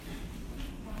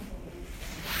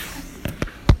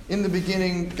In the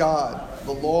beginning, God,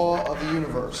 the law of the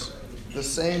universe. The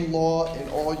same law in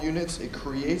all units, it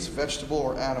creates vegetable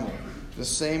or animal. The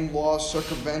same law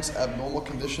circumvents abnormal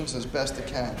conditions as best it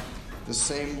can. The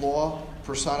same law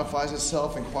personifies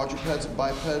itself in quadrupeds and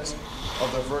bipeds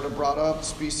of the vertebrata,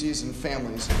 species, and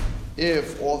families.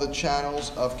 If all the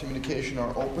channels of communication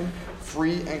are open,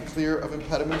 free and clear of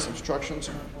impediments, obstructions,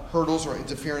 hurdles, or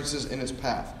interferences in its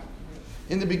path.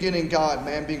 In the beginning, God,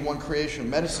 man being one creation,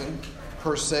 medicine,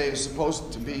 per se, is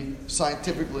supposed to be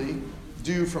scientifically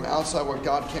do from outside what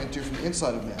God can't do from the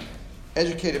inside of man.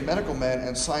 Educated medical men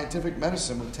and scientific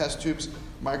medicine with test tubes,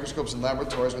 microscopes, and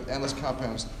laboratories with endless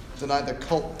compounds deny the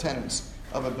cult tenets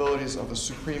of abilities of the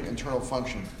supreme internal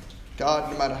function.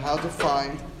 God, no matter how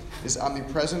defined, is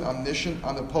omnipresent, omniscient,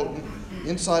 omnipotent,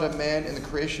 inside of man in the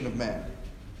creation of man.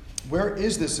 Where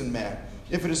is this in man,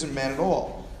 if it is in man at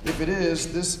all? If it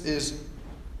is,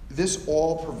 this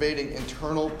all-pervading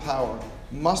internal power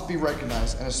must be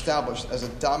recognized and established as a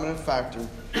dominant factor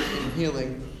in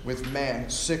healing with man,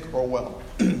 sick or well.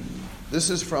 This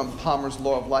is from Palmer's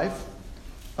Law of Life,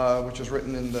 which was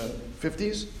written in the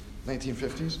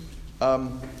 1950s.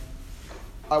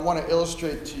 I want to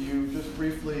illustrate to you just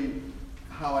briefly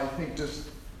how I think this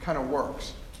kind of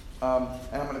works. And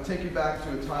I'm going to take you back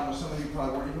to a time when some of you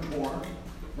probably weren't even born,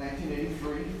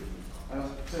 1983. And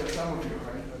I'll say some of you,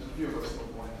 right? There's a few of us that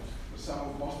were born.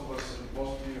 Most of us, and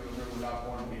most of you in the room were not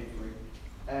born in 83.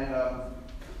 And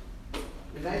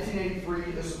in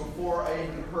 1983, this is before I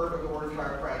even heard of the word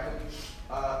chiropractic.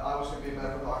 I was going to be a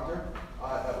medical doctor.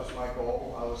 That was my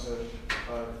goal. I was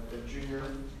a junior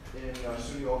in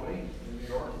SUNY Albany in New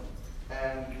York.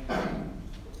 And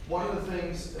one of the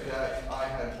things that I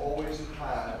had always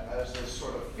had as this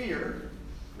sort of fear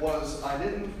was I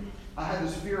had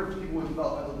this fear of people with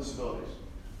developmental disabilities.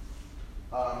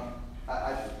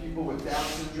 People with Down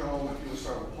syndrome, and people with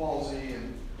cerebral palsy,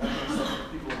 and that kind of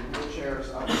stuff, people in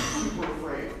wheelchairs. I was super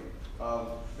afraid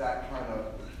of that kind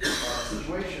of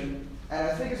situation. And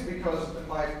I think it's because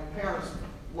my parents,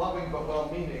 loving but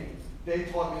well-meaning, they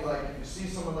taught me, like, if you see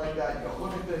someone like that, you don't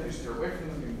look at them, you steer away from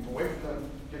them, you move away from them,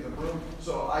 give them room.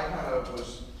 So I kind of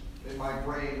was, in my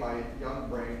brain, my young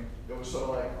brain, it was sort of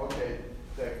like, okay,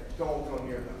 don't go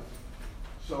near them.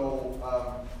 So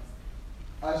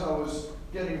as I was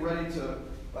getting ready to,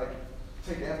 like,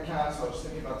 take MCATs, I was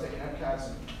thinking about taking MCATs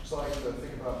and starting to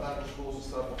think about medical schools and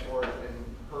stuff before I even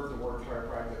heard the word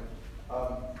chiropractic.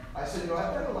 I said,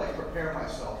 I better, like, prepare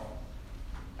myself.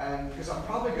 And because I'm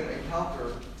probably going to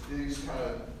encounter these kind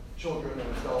of children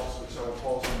and adults with cerebral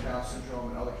palsy and Down syndrome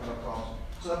and other kind of problems.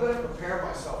 So I better prepare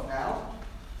myself now.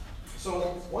 So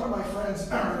one of my friends,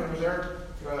 her name was Eric,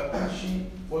 she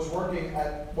was working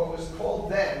at what was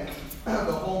called then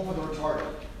the Home for the Retarded.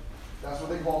 That's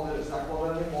what they called it. It's not called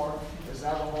that anymore. It's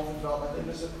now the Home for Developmentally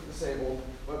Disabled.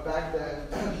 But back then,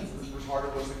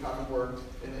 retarded was the common word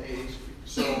in the 80s.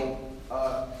 So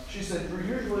she said, Drew,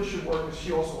 you really should work, because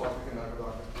she also wanted to become a medical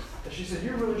doctor. And she said,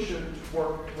 you really should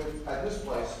work at this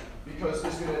place, because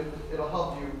it'll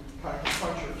help you kind of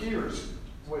confront your fears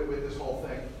with this whole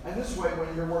thing. And this way,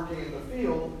 when you're working in the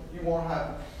field, you won't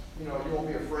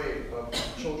be afraid of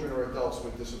children or adults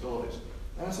with disabilities.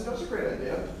 And I said, that's a great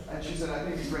idea. And she said, I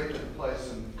think it'd be great at the place,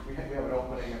 and we have an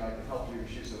opening, and I can help you.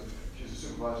 She's a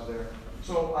supervisor there.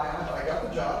 So I got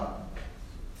the job,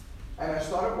 and I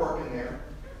started working there.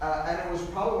 And it was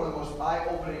probably one of the most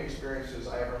eye-opening experiences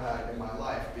I ever had in my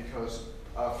life, because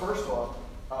first off,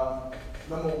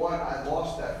 number one, I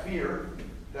lost that fear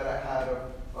that I had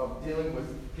of dealing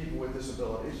with people with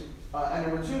disabilities. And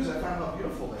number two is I found how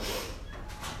beautiful they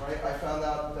were. Right? I found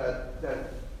out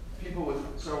that people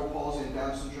with cerebral palsy and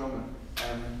Down syndrome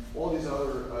and all these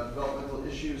other developmental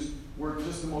issues were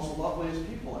just the most loveliest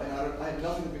people, and I had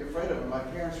nothing to be afraid of. And my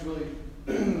parents really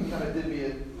kind of did me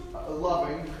a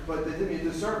loving, but they did me a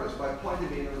disservice by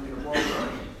pointing me in the wrong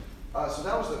direction. So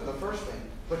that was the first thing.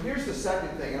 But here's the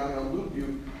second thing, and I'm going to loop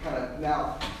you kind of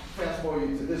now, fast forward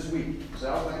you to this week. So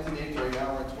that was 1983,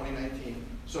 now we're in 2019.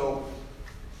 So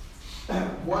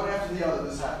one after the other,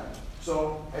 this happened.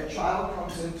 So a child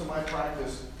comes into my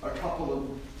practice a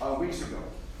couple of weeks ago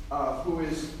who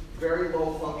is very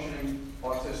low functioning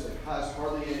autistic, has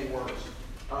hardly any words.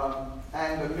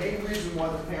 And the main reason why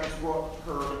the parents brought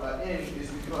her in is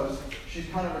because she's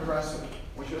kind of aggressive.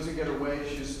 When she doesn't get her way,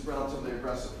 she's relatively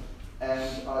aggressive. And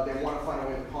they want to find a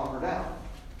way to calm her down,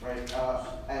 right?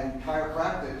 And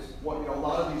chiropractics, a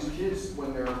lot of these kids,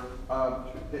 when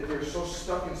they're so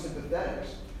stuck in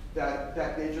sympathetics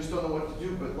that they just don't know what to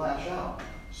do but lash out.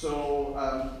 So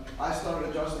I started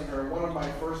adjusting her. One of my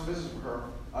first visits with her,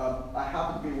 I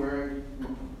happened to be wearing,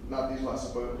 not these glasses,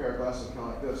 but a pair of glasses kind of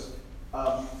like this.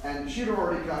 And she'd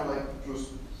already kind of like,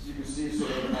 you can see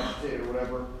sort of agitated or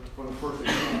whatever from the first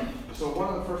exam. So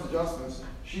one of the first adjustments,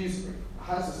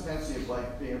 has this tendency of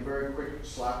like being a very quick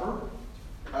slapper.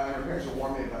 And her parents have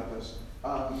warned me about this.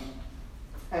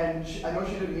 And I know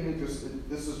she didn't mean it because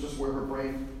this is just where her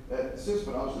brain sits,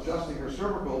 but I was adjusting her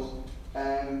cervicals,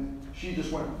 and she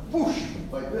just went whoosh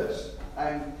like this.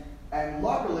 And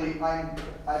luckily,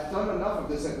 I've done enough of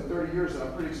this after 30 years that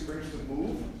I'm pretty experienced to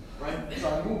move, right? So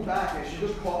I moved back, and she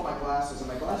just caught my glasses, and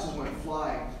my glasses went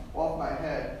flying off my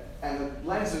head, and the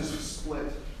lenses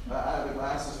split out of the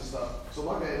glasses and stuff. So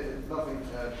luckily, nothing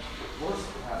worse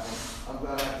happened. I'm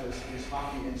glad I have these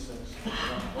hockey instincts.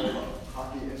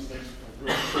 Hockey instincts.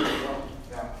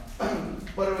 Yeah.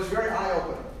 But it was very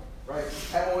eye-opening, right?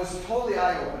 And it was totally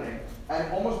eye-opening,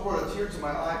 and almost brought a tear to my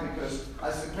eye because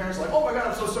I said, parents like, oh my God,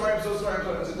 I'm so sorry. I said,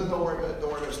 don't worry about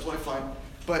it, it's totally fine.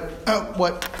 But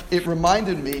what it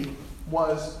reminded me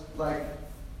was, like,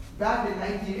 back in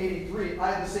 1983,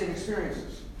 I had the same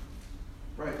experiences.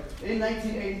 Right. In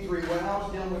 1983, when I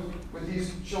was dealing with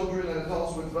these children and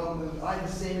adults with development, I had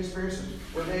the same experiences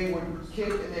where they would kick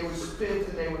and they would spit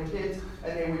and they would hit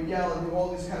and they would yell and do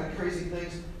all these kind of crazy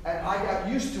things. And I got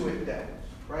used to it then.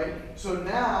 Right? So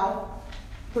now,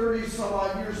 30 some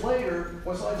odd years later,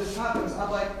 when something like this happens,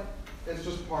 I'm like, it's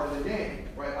just part of the game.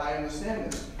 Right? I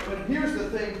understand this. But here's the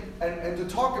thing, and to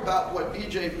talk about what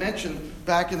BJ mentioned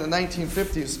back in the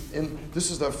 1950s, and this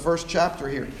is the first chapter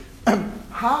here.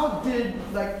 How did,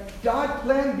 God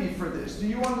planned me for this? Do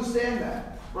you understand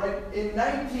that? Right? In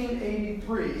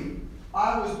 1983,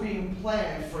 I was being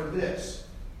planned for this.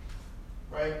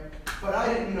 Right? But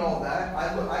I didn't know that. I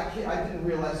didn't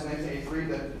realize in 1983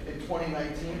 that in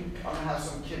 2019, I'm going to have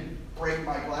some kid break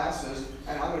my glasses,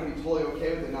 and I'm going to be totally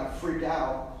okay with it, not freak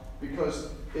out, because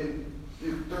in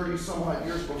 30 some odd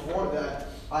years before that,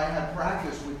 I had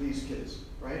practice with these kids.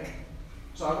 Right?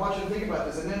 So I want you to think about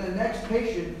this. And then the next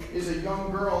patient is a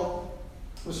young girl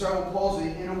with cerebral palsy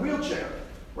in a wheelchair,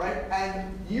 right?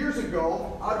 And years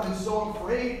ago, I've been so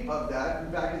afraid of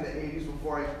that, back in the 80s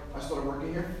before I started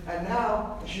working here. And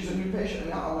now, she's a new patient, and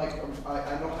now I'm like,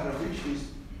 I know how to reach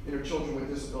these children with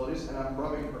disabilities, and I'm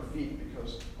rubbing her feet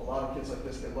because a lot of kids like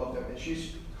this, they love them. And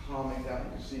she's calming down.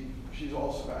 You can see she's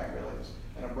also angry like this.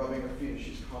 And I'm rubbing her feet, and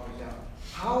she's calming down.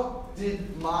 How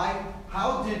did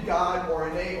God, or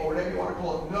innate, or whatever you want to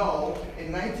call it, know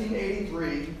in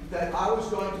 1983 that I was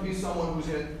going to be someone who's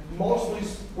going to mostly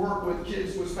work with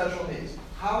kids with special needs?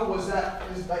 How was that?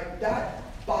 That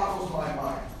boggles my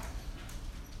mind.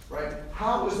 Right?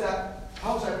 How was I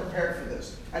prepared for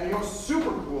this? And what's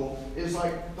super cool is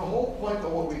the whole point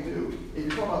of what we do, if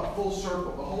you're talking about full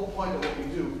circle, the whole point of what we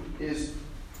do is,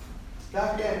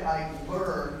 back then I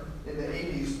learned in the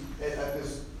 80s at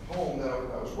this home that I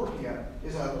was working at,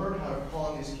 is I learned how to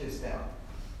calm these kids down.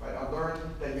 Right? I learned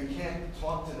that you can't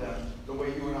talk to them the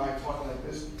way you and I talk like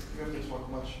this. You have to talk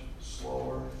much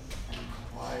slower and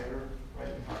quieter. Right?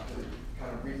 You have to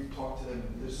kind of talk to them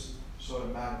in this sort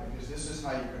of manner, because this is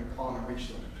how you can calm and reach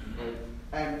them. Right?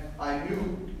 And I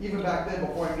knew, even back then,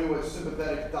 before I knew what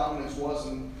sympathetic dominance was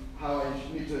and how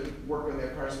I need to work on their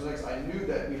parasympathetics, I knew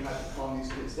that we had to calm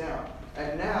these kids down.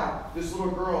 And now, this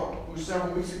little girl who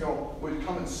several weeks ago would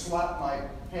come and slap my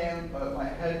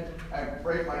head, and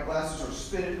break my glasses, or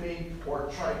spit at me, or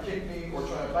try to kick me, or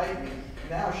try to bite me.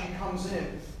 Now she comes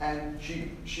in and she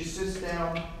sits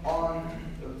down on,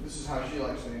 this is how she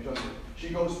likes to adjust it. She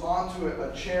goes onto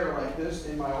a chair like this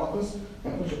in my office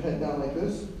and puts her head down like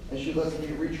this, and she lets me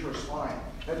reach her spine.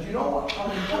 And do you know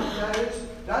how important that is?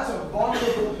 That's a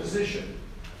vulnerable position.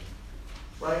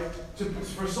 Right?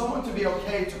 For someone to be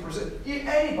okay to present,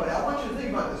 anybody, I want you to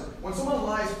think about this. When someone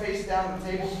lies face down on the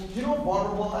table, do you know how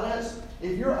vulnerable that is?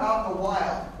 If you're out in the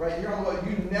wild, right,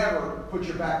 you never put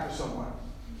your back to someone.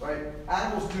 Right?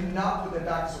 Animals do not put their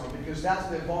back to someone because that's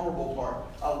the vulnerable part.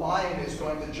 A lion is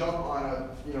going to jump on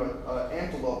an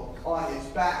antelope on its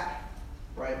back.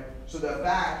 Right? So the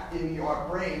back in our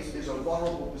brains is a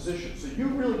vulnerable position. So you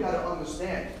really got to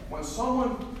understand, when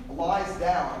someone lies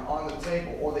down on the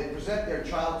table, or they present their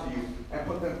child to you and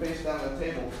put them face down on the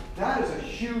table, that is a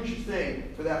huge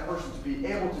thing for that person to be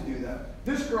able to do that.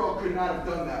 This girl could not have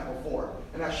done that before.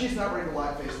 And now she's not ready to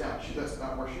lie face down. That's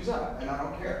not where she's at, and I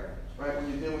don't care. Right?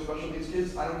 When you deal with special needs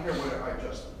kids, I don't care whether I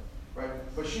adjust them.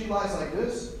 Right? But she lies like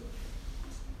this,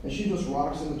 and she just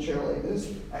rocks in the chair like this,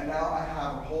 and now I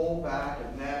have her whole back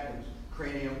and neck and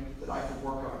cranium that I could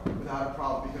work on without a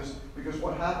problem. Because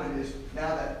what happened is,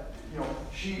 now that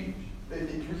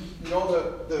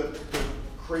the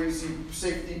crazy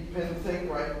safety pin thing,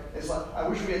 right? It's like, I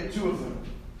wish we had two of them,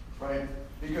 right?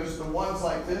 Because the one's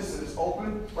like this and it's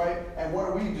open, right? And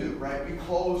what do? Right? We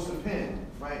close the pin,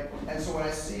 right? And And so when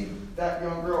I see that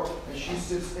young girl and she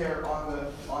sits there on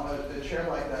the chair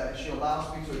like that and she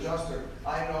allows me to adjust her,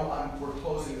 I know we're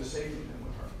closing the safety pin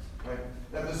with her.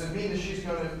 Right? That doesn't mean that she's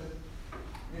going to,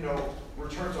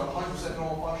 return to 100%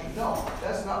 normal function. No,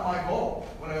 that's not my goal.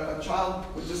 When a child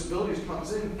with disabilities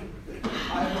comes in,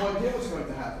 I have no idea what's going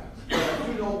to happen. But I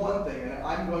do know one thing, and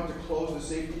I'm going to close the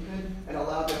safety pin and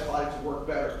allow that body to work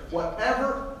better.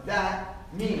 Whatever that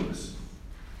means.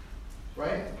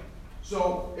 Right?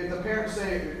 So if the parents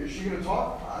say, is she going to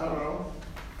talk? I don't know.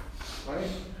 Right?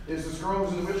 Is this girl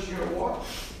who's in the witch, she going to walk?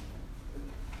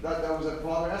 That was a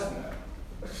father asking that.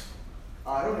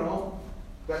 I don't know.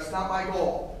 That's not my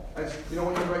goal. As,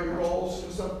 when you write your goals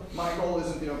and stuff, my goal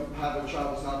isn't, have a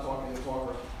child that's not talking to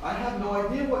talker. I have no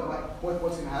idea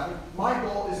what's going to happen. My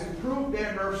goal is improve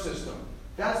their nerve system.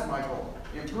 That's my goal.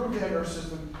 Improve their nerve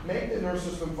system, make the nerve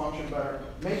system function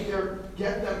better,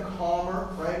 get them calmer,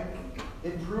 right?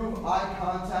 Improve eye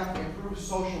contact, improve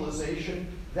socialization.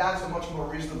 That's a much more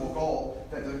reasonable goal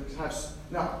than to have.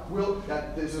 Now,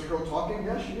 is this girl talking?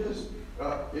 Yes, she is.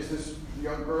 Is this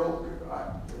young girl?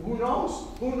 Who knows?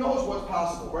 Who knows what's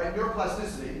possible, right?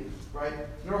 Neuroplasticity, right?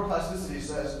 Neuroplasticity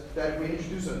says that if we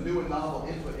introduce a new and novel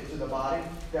input into the body,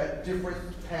 that different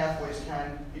pathways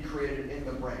can be created in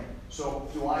the brain. So,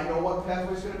 do I know what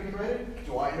pathway is going to be created?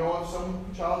 Do I know if some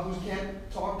child who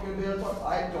can't talk is going to be able to talk?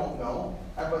 I don't know.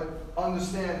 But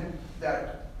understand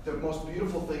that the most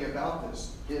beautiful thing about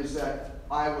this is that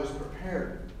I was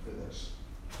prepared for this.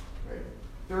 Right?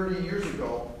 30 years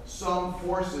ago, some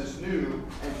forces knew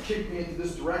and kicked me into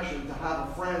this direction to have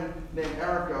a friend named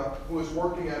Erica who was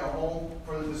working at a home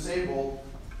for the disabled,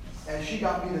 and she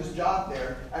got me this job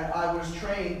there, and I was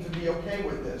trained to be okay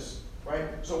with this. Right?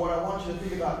 So what I want you to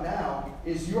think about now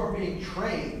is you're being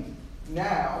trained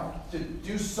now to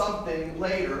do something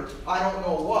later. I don't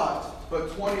know what,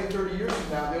 but 20 or 30 years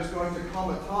from now, there's going to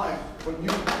come a time when you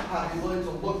have the ability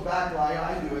to look back like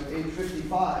I do at age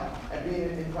 55 and being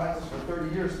in practice for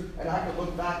 30 years, and I can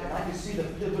look back and I can see the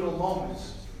pivotal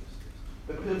moments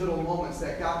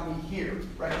that got me here.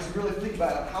 Right? Because really think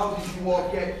about it, how did you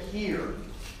all get here?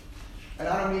 And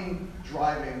I don't mean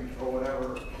driving or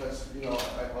whatever, that's,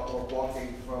 or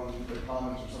walking from the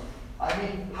commons or something. I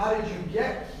mean, how did you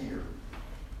get here?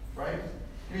 Right?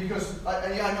 Because,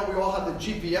 I know we all have the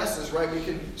GPSs, right? We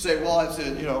can say, well,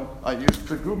 I use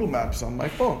the Google Maps on my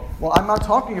phone. Well, I'm not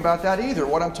talking about that either.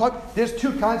 There's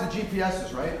two kinds of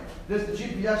GPSs, right? There's the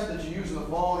GPS that you use on the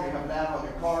phone, you have an app on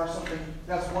your car or something.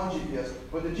 That's one GPS.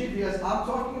 But the GPS I'm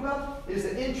talking about is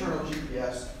the internal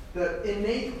GPS, the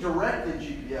innate directed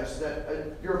GPS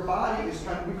that your body is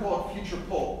we call it future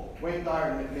pull. Wayne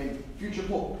Dyer named future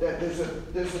pull. That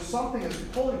there's something that's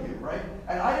pulling you, right?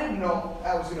 And I didn't know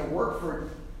I was going to work for,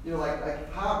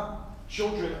 like how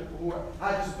children who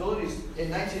had disabilities in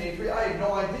 1983. I had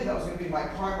no idea that was going to be my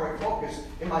primary focus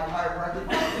in my chiropractic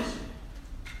practice.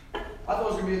 I thought I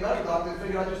was going to be a medical doctor. I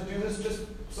figured I'd just do this just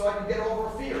so I could get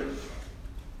over fear.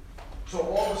 So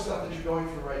all the stuff that you're going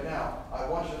through right now, I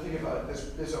want you to think about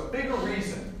it. There's a bigger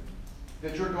reason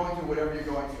that you're going through whatever you're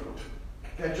going through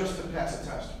than just to pass a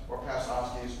test or pass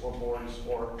OSCEs or boards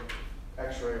or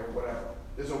X-ray or whatever.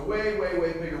 There's a way, way,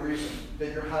 way bigger reason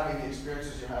that you're having the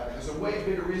experiences you're having. There's a way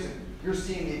bigger reason you're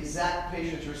seeing the exact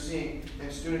patients you're seeing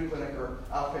in student clinic or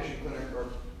outpatient clinic or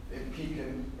in Peak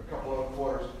in a couple of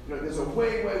quarters. There's a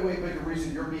way, way, way bigger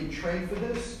reason you're being trained for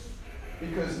this,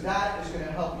 because that is going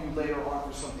to help you later on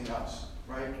for something else,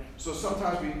 right? So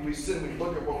sometimes we sit and we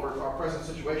look at our present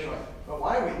situation like, but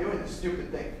why are we doing this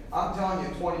stupid thing? I'm telling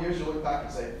you, in 20 years, you look back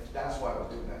and say, that's why I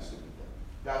was doing that stupid thing.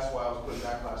 That's why I was put in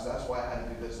that class. That's why I had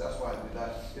to do this. That's why I had to do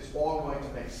that. It's all going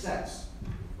to make sense,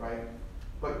 right?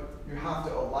 But you have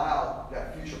to allow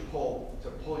that future pull to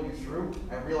pull you through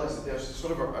and realize that there's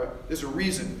sort of there's a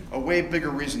reason, a way bigger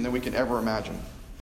reason than we can ever imagine.